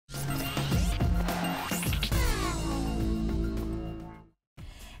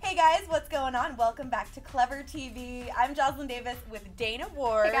Hey guys, what's going on? Welcome back to Clever TV. I'm Joslyn Davis with Dana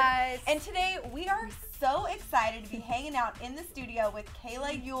Ward. Hey guys. And today we are so excited to be hanging out in the studio with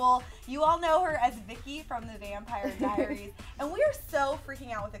Kayla Ewell. You all know her as Vicki from the Vampire Diaries. And we are so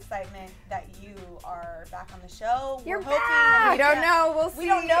freaking out with excitement that you are back on the show. You're We're hoping back! We don't know, we'll see. We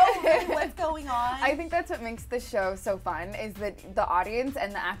don't know really what's going on. I think that's what makes the show so fun, is that the audience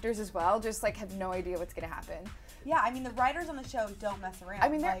and the actors as well just like have no idea what's gonna happen. Yeah, I mean, the writers on the show don't mess around. I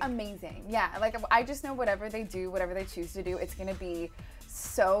mean, they're amazing. Yeah, like I just know whatever they do, whatever they choose to do, it's gonna be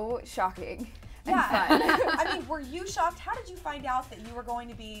so shocking and fun. I mean, were you shocked? How did you find out that you were going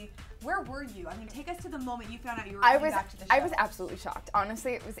to be, where were you? I mean, take us to the moment you found out you were coming back to the show. I was absolutely shocked.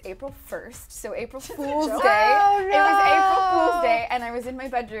 Honestly, it was April 1st, so April Fool's Day. Oh, no. It was April Fool's Day, and I was in my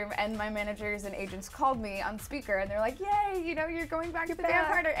bedroom, and my managers and agents called me on speaker, and they're like, yay, you know, you're going back to the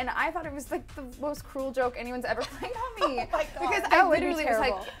Vampire Diaries. And I thought it was like the most cruel joke anyone's ever played on me. Oh my God. Because I literally was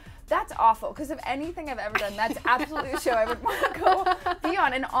like, that's awful, because of anything I've ever done, that's absolutely a show I would want to go be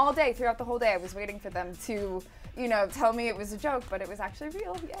on. And all day, throughout the whole day, I was waiting for them to, you know, tell me it was a joke, but it was actually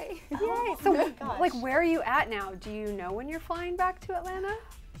real. Yay. Yay. So, like, where are you at now? Do you know when you're flying back to Atlanta?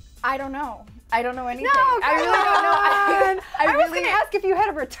 I don't know. I don't know anything. No, I really don't know. I was going to ask if you had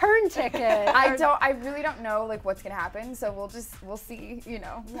a return ticket. I really don't know like what's gonna happen. So we'll see. You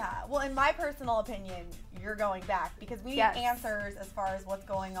know. Yeah. Well, in my personal opinion, you're going back because we need answers as far as what's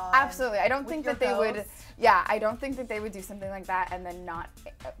going on. Absolutely. I don't think that they would. Yeah. I don't think that they would do something like that and then not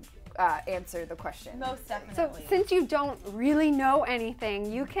answer the question. Most definitely. So since you don't really know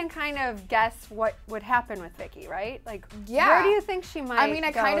anything, you can kind of guess what would happen with Vicki, right? Like, where do you think she might? I mean,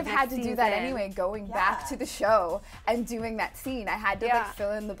 I kind of go had to next do that season? anyway, going back to the show and doing that scene. I had to like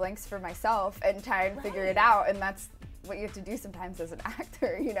fill in the blanks for myself and try and figure it out, and that's what you have to do sometimes as an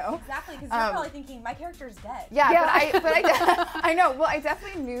actor, you know? Exactly, because you're probably thinking, my character's dead. Yeah. But I know. Well, I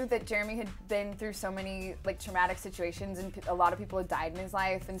definitely knew that Jeremy had been through so many like traumatic situations, and a lot of people had died in his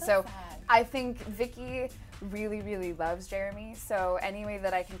life, and so I think Vicki really, really loves Jeremy. So any way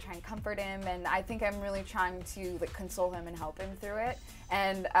that I can try and comfort him, and I think I'm really trying to like console him and help him through it,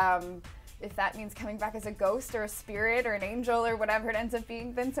 and if that means coming back as a ghost or a spirit or an angel or whatever it ends up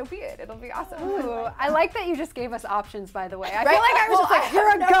being, then so be it. It'll be awesome. Ooh, I like that you just gave us options, by the way. I feel like I was just like, you're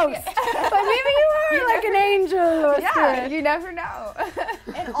a ghost. But maybe you are like an angel or a spirit. You never know.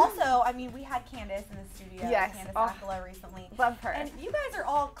 And also, I mean, we had Candace in the studio, Candace Akala recently. Love her. And you guys are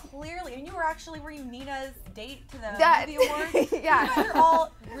all clearly, and you were actually, were you Nina's date to the movie awards? Yeah. You guys are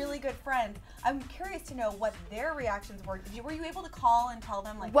all really good friends. I'm curious to know what their reactions were. Were you able to call and tell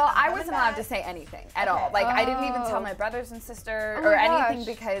them, like, well, I wasn't allowed to say anything at all. Like, I didn't even tell my brothers and sister or anything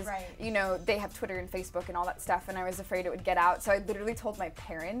because, you know, they have Twitter and Facebook and all that stuff, and I was afraid it would get out. So I literally told my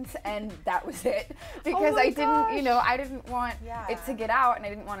parents, and that was it. Because I didn't, you know, I didn't want it to get out, and I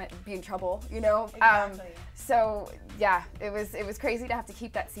didn't want to be in trouble, you know? Exactly. So, yeah, it was crazy to have to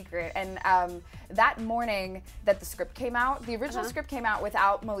keep that secret. And that morning that the script came out, the original script came out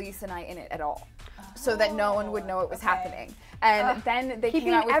without Melise and I in it at all. So that no one would know it was happening. And then they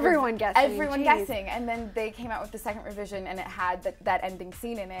came out with everyone guessing. And then they came out with the second revision, and it had that ending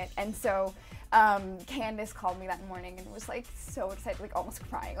scene in it. And so Candace called me that morning and was like so excited, like almost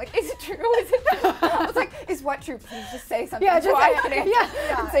crying. Like, is it true? Is it true? I was like, is what true? Please just say something. Yeah,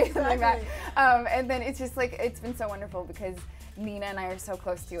 just say something like that. And then it's just like, it's been so wonderful because Nina and I are so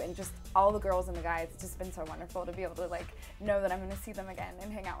close to, and just all the girls and the guys. It's just been so wonderful to be able to like know that I'm going to see them again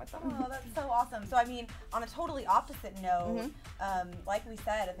and hang out with them. Oh, that's so awesome. So I mean, on a totally opposite note, like we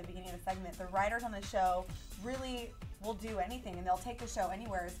said at the beginning of the segment, the writers on the show really will do anything, and they'll take the show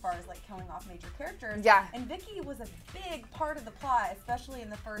anywhere as far as like killing off major characters. Yeah. And Vicki was a big part of the plot, especially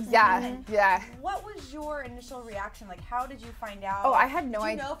in the first season. Yeah. What was your initial reaction? Like, how did you find out? Oh, I had no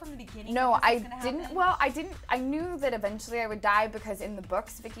idea. Did you know from the beginning? No, I didn't. Happen? Well, I didn't. I knew that eventually I would die because in the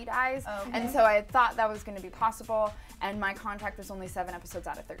books Vicki dies, and so I thought that was going to be possible. And my contract was only 7 episodes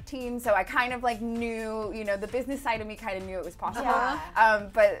out of 13, so I kind of like knew, you know, the business side of me kind of knew it was possible. Yeah.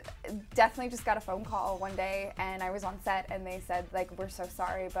 But definitely just got a phone call one day, and I was on set, and they said like, "We're so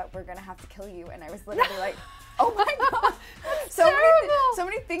sorry, but we're gonna have to kill you." And I was literally like, "Oh my God!" So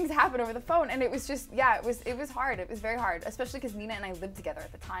many things happened over the phone, and it was just it was hard. It was very hard, especially because Nina and I lived together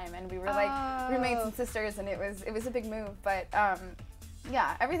at the time, and we were like roommates and sisters, and it was a big move, but.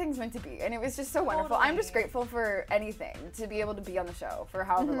 Yeah, everything's meant to be, and it was just so wonderful. I'm just grateful for anything, to be able to be on the show for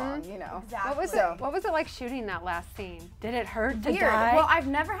however long, you know. Exactly. What was it like shooting that last scene? Did it hurt to Weird. die? Well, I've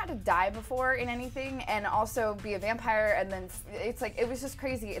never had to die before in anything, and also be a vampire, and then it's like, it was just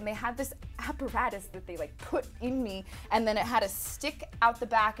crazy. And they had this apparatus that they like put in me, and then it had a stick out the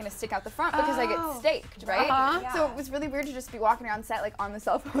back and a stick out the front because I get staked, right? Yeah. So it was really weird to just be walking around set like on the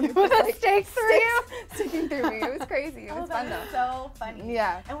cell phone with like, stakes sticking through me. It was crazy. It was fun though. So funny.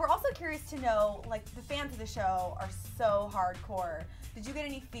 Yeah. And we're also curious to know, like, the fans of the show are so hardcore. Did you get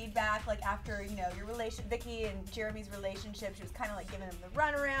any feedback, like, after, you know, your Vicki and Jeremy's relationship, she was kind of like giving him the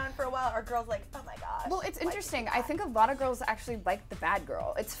runaround for a while? Are girls like, oh my gosh? Well, it's interesting. I think a lot of girls actually like the bad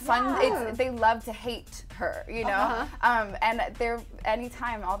girl. It's fun. Yeah. They love to hate her, you know? And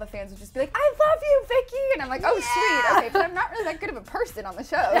anytime all the fans would just be like, I love you, Vicki! And I'm like, oh, sweet. Okay, but I'm not really that good of a person on the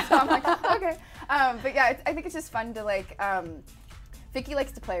show. So I'm like, okay. But yeah, I think it's just fun to like, Vicki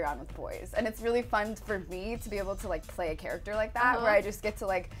likes to play around with boys, and it's really fun for me to be able to like play a character like that, where I just get to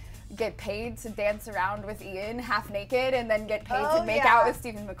like get paid to dance around with Ian half naked, and then get paid to make out with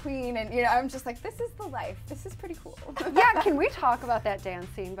Stephen McQueen, and you know, I'm just like, this is the life. This is pretty cool. Yeah, can we talk about that dance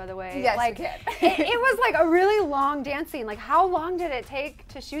scene, by the way? Yes, like, we can. it was like a really long dance scene. Like, how long did it take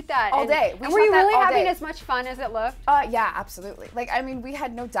to shoot that? All day. And were you really having as much fun as it looked? Yeah, absolutely. Like, I mean, we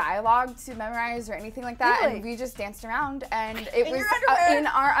had no dialogue to memorize or anything like that, and we just danced around, and it was in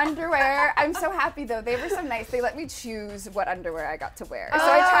our underwear. I'm so happy though. They were so nice. They let me choose what underwear I got to wear. So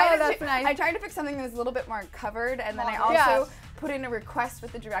I tried to pick something that was a little bit more covered, and then I also put in a request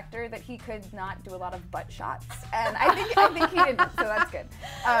with the director that he could not do a lot of butt shots, and I think he didn't, so that's good.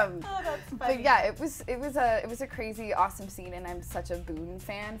 That's funny. But yeah, it was a crazy, awesome scene, and I'm such a Boone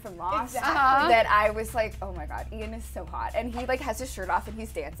fan from Lost that I was like, oh my god, Ian is so hot, and he like has his shirt off and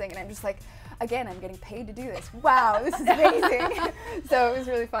he's dancing, and I'm just like, again, I'm getting paid to do this. Wow, this is amazing. So it was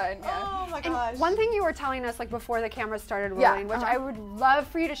really fun. Yeah. Oh my gosh. And one thing you were telling us, like before the cameras started rolling, which I would love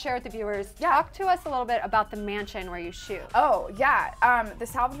for you to share with the viewers. Talk to us a little bit about the mansion where you shoot. Oh yeah, the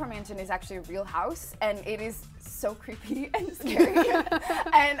Salvatore Mansion is actually a real house, and it is so creepy and scary.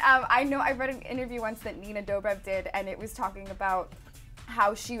 And I read an interview once that Nina Dobrev did, and it was talking about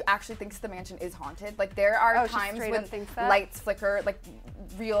how she actually thinks the mansion is haunted. Like there are times when lights flicker, like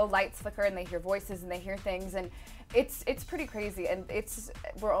real lights flicker, and they hear voices and they hear things, and it's pretty crazy. And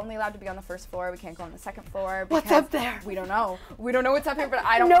we're only allowed to be on the first floor. We can't go on the second floor. What's up there? We don't know. We don't know what's up here, but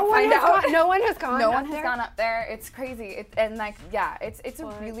I don't find out. No one has gone. No one has gone up there. It's crazy. It's a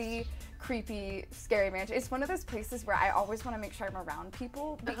really creepy, scary mansion. It's one of those places where I always want to make sure I'm around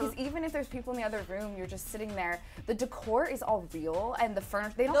people, because even if there's people in the other room, you're just sitting there. The decor is all real, and the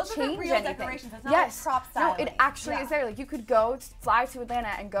furniture, they don't change real anything. Decorations. It's not like prop style. No, it actually is there. Like you could fly to Atlanta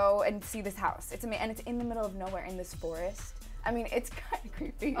and go and see this house. It's amazing, and it's in the middle of nowhere in this forest. I mean, it's kind of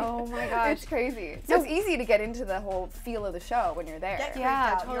creepy. Oh my gosh. It's crazy. So it's easy to get into the whole feel of the show when you're there. Get freaked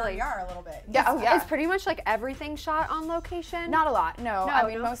out. Totally. You are a little bit. Yeah, Is pretty much like everything shot on location? Not a lot, no. I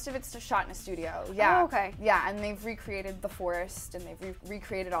mean, most of it's just shot in a studio. Yeah. Oh, okay. Yeah, and they've recreated the forest, and they've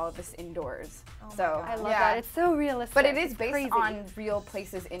recreated all of this indoors. So I love that. It's so realistic. But it is based on real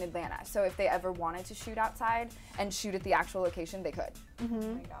places in Atlanta. So if they ever wanted to shoot outside and shoot at the actual location, they could. Oh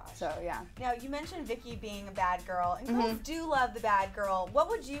my gosh. So yeah. Now you mentioned Vicki being a bad girl, and girls do love the bad girl. What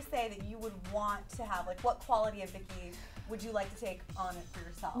would you say that you would want to have? Like, what quality of Vicki would you like to take on it for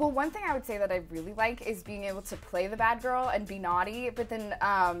yourself? Well, one thing I would say that I really like is being able to play the bad girl and be naughty, but then,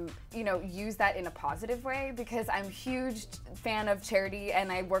 you know, use that in a positive way, because I'm a huge fan of charity, and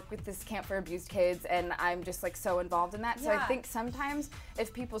I work with this camp for abused kids, and I'm just like so involved in that. So I think sometimes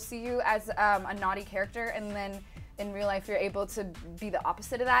if people see you as a naughty character, and then in real life you're able to be the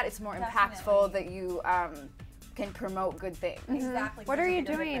opposite of that, it's more impactful that you can promote good things. Exactly. What are you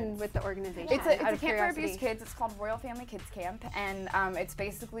doing with the organization? It's a camp for abused kids. It's called Royal Family Kids Camp, and it's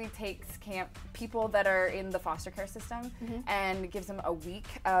basically takes people that are in the foster care system and gives them a week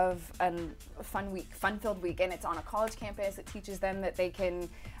of fun-filled week, and it's on a college campus. It teaches them that they can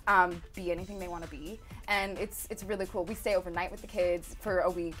be anything they want to be, and it's really cool. We stay overnight with the kids for a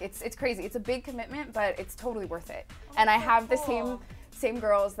week. It's crazy. It's a big commitment, but it's totally worth it. And I have the same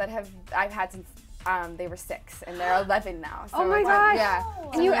girls that I've had since they were 6, and they're 11 now. So oh my gosh! Yeah,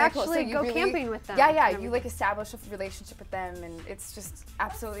 and you actually go camping with them. Yeah, you like establish a relationship with them, and it's just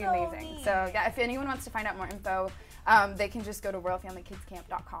absolutely amazing. Neat. So yeah, if anyone wants to find out more info, they can just go to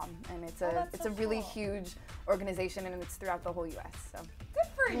royalfamilykidscamp.com, and it's a really huge organization, and it's throughout the whole U.S. So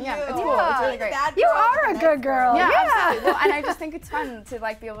good for you. Yeah, it's cool. It's really great. You are a good girl. Yeah, absolutely. Well, and I just think it's fun to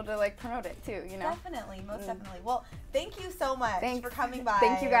like be able to like promote it too. You know. Definitely, most definitely. Well, thank you so much for coming by.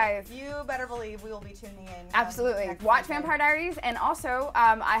 Thank you guys. You better believe we will be tuning in. Absolutely. Watch Vampire Diaries, and also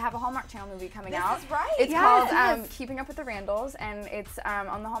I have a Hallmark Channel movie coming out. This is right. It's called Keeping Up with the Randalls, and it's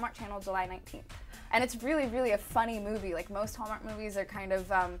on the Hallmark Channel July 19th. And it's really, really a funny movie. Like most Hallmark movies are kind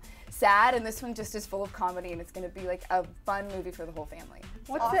of sad, and this one just is full of comedy, and it's going to be like a fun movie for the whole family.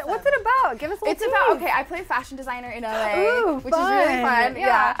 What's it about? Give us a little It's about, okay, I play a fashion designer in LA, which is really fun.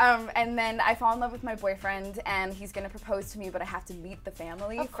 Yeah. And then I fall in love with my boyfriend, and he's going to propose to me, but I have to meet the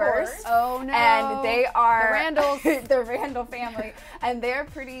family first. Oh no. And they are the Randalls. the Randall family, and they're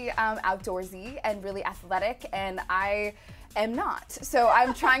pretty outdoorsy and really athletic, and I am not. So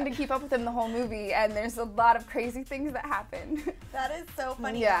I'm trying to keep up with them the whole movie, and there's a lot of crazy things that happen. That is so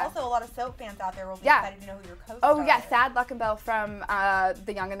funny. Yeah. Also, a lot of soap fans out there will be excited to know who your co-star Oh yeah, is. Thad Luckenbell from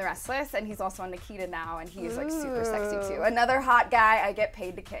The Young and the Restless, and he's also on Nikita now, and he's like super sexy too. Another hot guy I get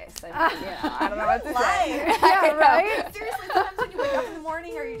paid to kiss. And, I don't know what to say. Yeah, right? Seriously, sometimes when you wake up in the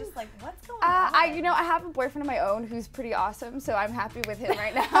morning, are you just like, what's going on? I have a boyfriend of my own who's pretty awesome, so I'm happy with him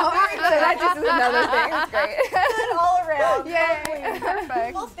right now. So that just is another thing. It's great. Good all around. Yay.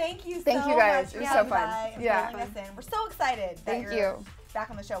 Perfect. Well, thank you so much. Thank you guys. For It was so coming fun. by and Yeah. filling us in. We're so excited that Thank you're you.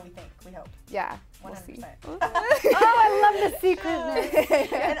 back on the show, we hope. Yeah. 100%. We'll see. Oh, I love the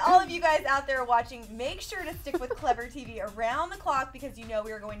secretness. And all of you guys out there watching, make sure to stick with Clever TV around the clock because you know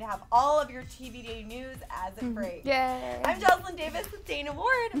we are going to have all of your TV Day news as it breaks. Yay. I'm Joslyn Davis with Dana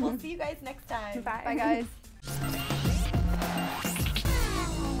Ward. We'll see you guys next time. Bye. Bye, guys.